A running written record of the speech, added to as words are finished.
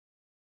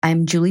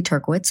I'm Julie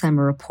Turkowitz. I'm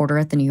a reporter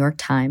at the New York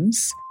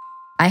Times.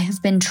 I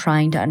have been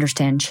trying to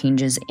understand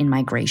changes in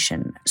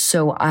migration.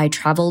 So I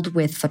traveled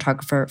with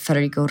photographer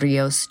Federico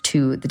Rios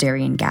to the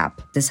Darien Gap,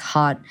 this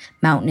hot,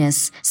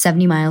 mountainous,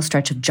 70-mile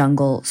stretch of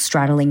jungle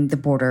straddling the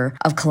border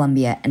of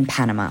Colombia and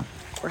Panama.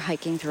 We're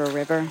hiking through a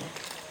river,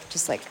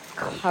 just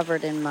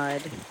covered in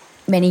mud.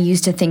 Many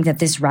used to think that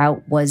this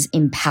route was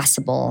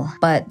impassable,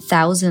 but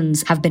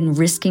thousands have been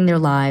risking their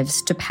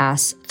lives to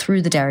pass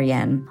through the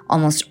Darien,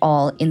 almost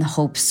all in the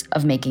hopes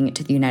of making it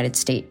to the United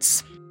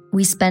States.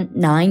 We spent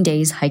 9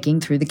 days hiking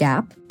through the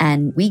Gap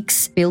and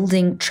weeks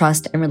building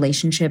trust and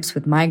relationships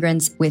with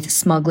migrants, with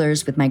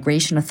smugglers, with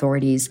migration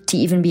authorities to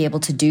even be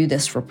able to do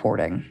this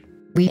reporting.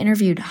 We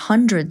interviewed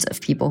hundreds of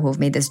people who have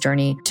made this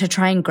journey to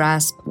try and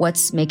grasp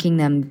what's making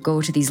them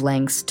go to these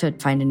lengths to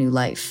find a new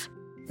life.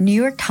 New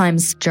York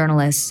Times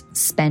journalists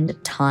spend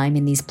time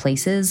in these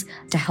places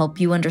to help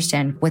you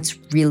understand what's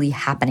really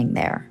happening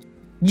there.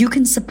 You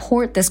can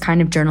support this kind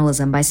of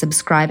journalism by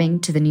subscribing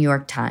to the New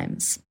York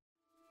Times.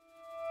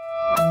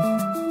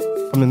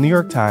 From the New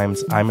York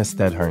Times, I'm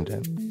Ested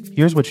Herndon.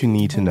 Here's what you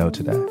need to know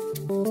today.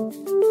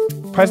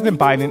 President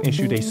Biden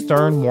issued a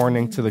stern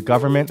warning to the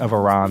government of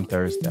Iran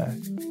Thursday,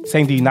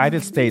 saying the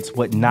United States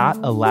would not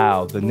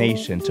allow the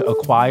nation to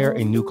acquire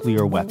a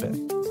nuclear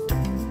weapon.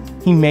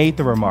 He made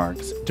the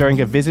remarks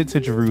during a visit to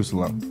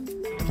Jerusalem,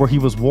 where he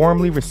was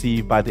warmly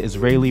received by the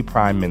Israeli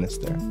Prime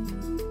Minister.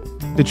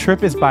 The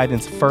trip is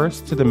Biden's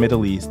first to the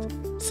Middle East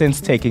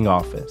since taking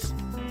office,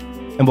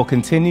 and will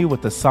continue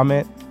with the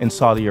summit in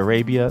Saudi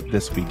Arabia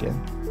this weekend.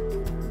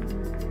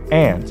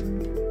 And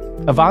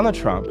Ivana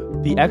Trump,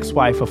 the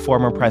ex-wife of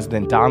former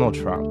President Donald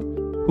Trump,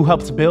 who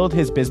helped build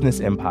his business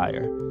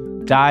empire,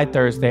 died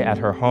Thursday at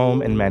her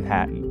home in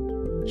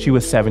Manhattan. She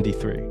was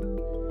 73.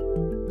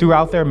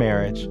 Throughout their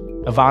marriage,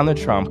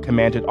 Ivana Trump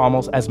commanded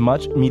almost as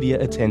much media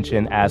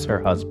attention as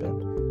her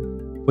husband,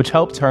 which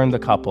helped turn the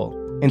couple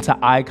into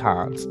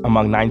icons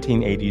among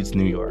 1980s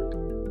New York.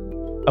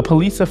 A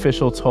police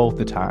official told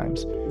The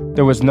Times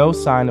there was no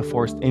sign of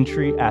forced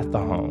entry at the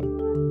home,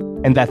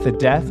 and that the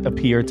death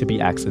appeared to be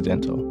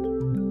accidental.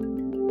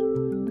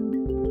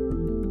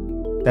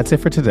 That's it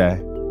for today.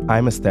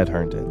 I'm Ested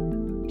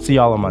Herndon. See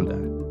y'all on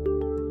Monday.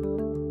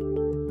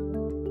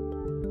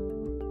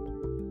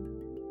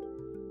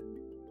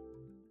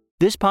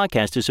 This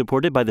podcast is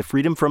supported by the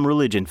Freedom From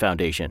Religion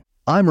Foundation.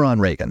 I'm Ron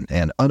Reagan,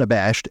 an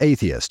unabashed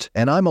atheist,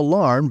 and I'm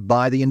alarmed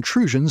by the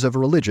intrusions of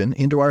religion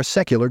into our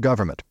secular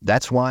government.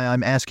 That's why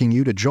I'm asking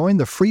you to join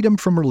the Freedom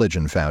From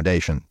Religion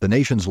Foundation, the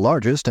nation's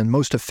largest and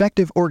most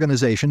effective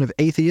organization of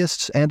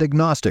atheists and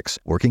agnostics,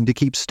 working to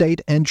keep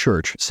state and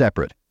church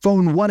separate.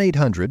 Phone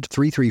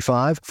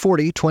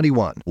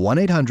 1-800-335-4021,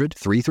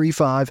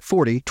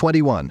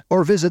 1-800-335-4021,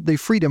 or visit the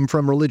Freedom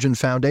From Religion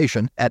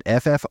Foundation at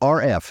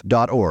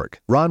ffrf.org.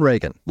 Ron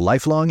Reagan,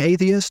 lifelong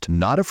atheist,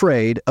 not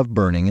afraid of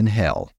burning in hell.